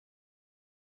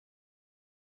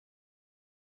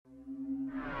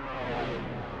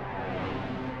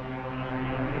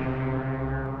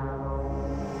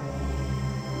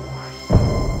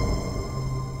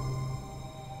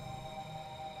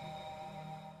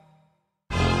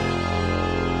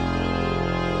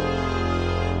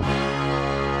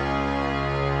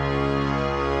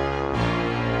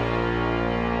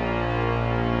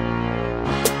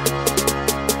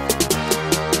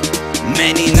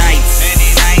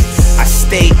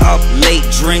late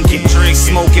drinking,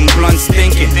 smoking blunts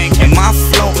thinking, am I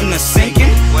floating or sinking?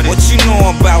 What you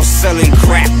know about selling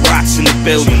crack rocks in the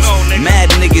buildings? Mad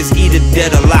niggas either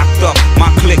dead or locked up, my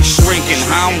clique shrinking.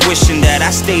 I'm wishing that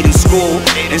I stayed in school.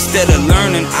 Instead of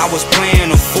learning, I was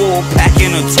playing a fool,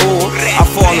 packing a tool. I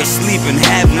fall asleep and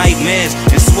have nightmares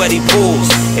in sweaty pools.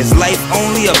 Is life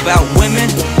only about women,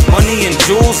 money and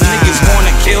jewels? Niggas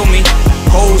wanna kill me,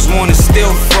 hoes wanna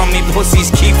steal from me,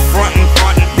 pussies keep frontin',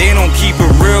 they don't keep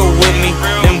it real with me.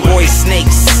 Them boys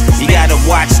snakes, you gotta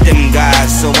watch them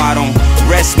guys, so I don't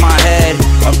rest my head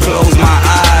or close my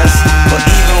eyes. But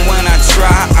even when I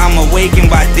try, I'm awakened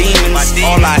by demons.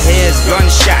 All I hear is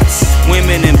gunshots,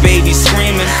 women and babies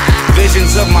screaming.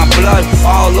 Visions of my blood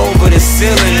all over the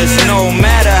ceiling. It's no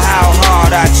matter how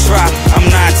hard I try, I'm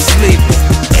not sleeping.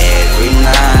 Every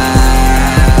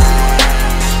night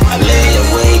I lay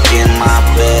awake in my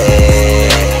bed,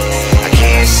 I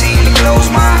can't seem to close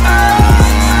my eyes.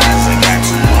 I got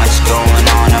too much going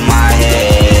on in my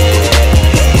head.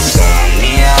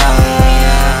 Insomnia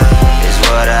is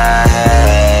what I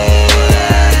have.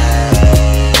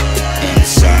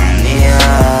 Insomnia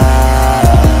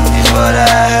is what I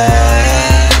have.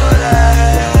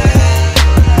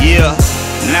 Yeah,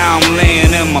 now I'm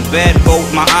laying in my bed,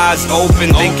 both my eyes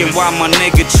open, thinking why my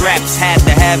nigga Traps had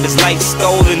to have his life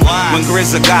stolen. When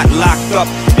Grizza got locked up,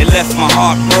 it left my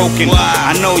heart broken.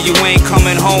 I know you ain't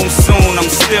coming home soon, I'm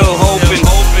still hoping.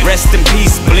 Rest in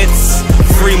peace, Blitz,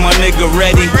 free my nigga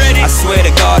Ready. I swear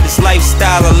to God, this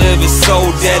lifestyle I live is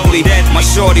so deadly. My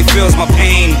shorty feels my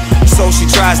pain, so she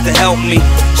tries to help me.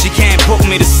 She can't put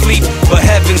me to sleep, but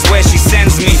heaven's where she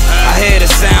sends me. I hear the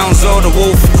sounds of the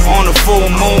wolf on the full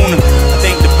moon. I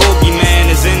think the boogeyman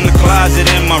is in the closet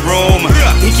in my room.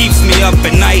 He keeps me up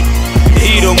at night,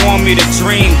 he don't want me to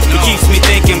dream. He keeps me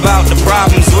thinking about the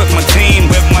problems with my team.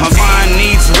 My mind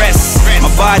needs rest, my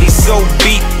body's so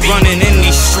beat. Running in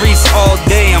these streets all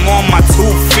day, I'm on my 2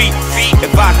 feet.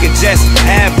 If I could just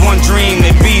have one dream,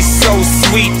 it'd be so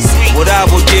sweet.